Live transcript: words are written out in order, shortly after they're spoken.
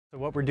So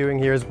what we're doing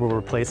here is we're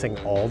replacing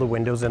all the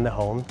windows in the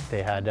home.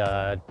 They had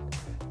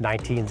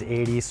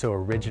 1980s, so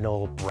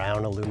original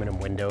brown aluminum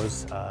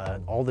windows.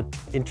 All the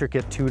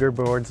intricate Tudor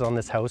boards on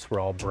this house were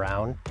all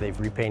brown. They've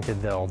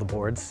repainted all the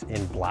boards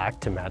in black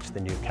to match the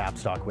new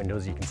capstock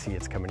windows. You can see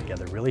it's coming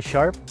together really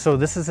sharp. So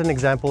this is an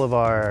example of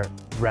our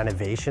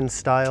renovation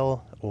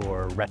style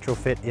or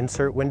retrofit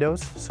insert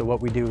windows. So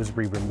what we do is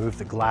we remove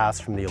the glass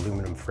from the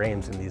aluminum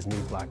frames, and these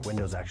new black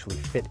windows actually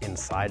fit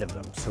inside of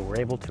them. So we're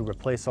able to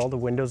replace all the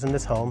windows in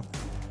this home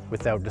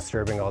without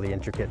disturbing all the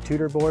intricate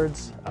Tudor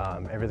boards.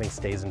 Everything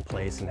stays in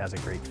place and has a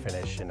great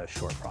finish in a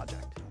short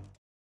project.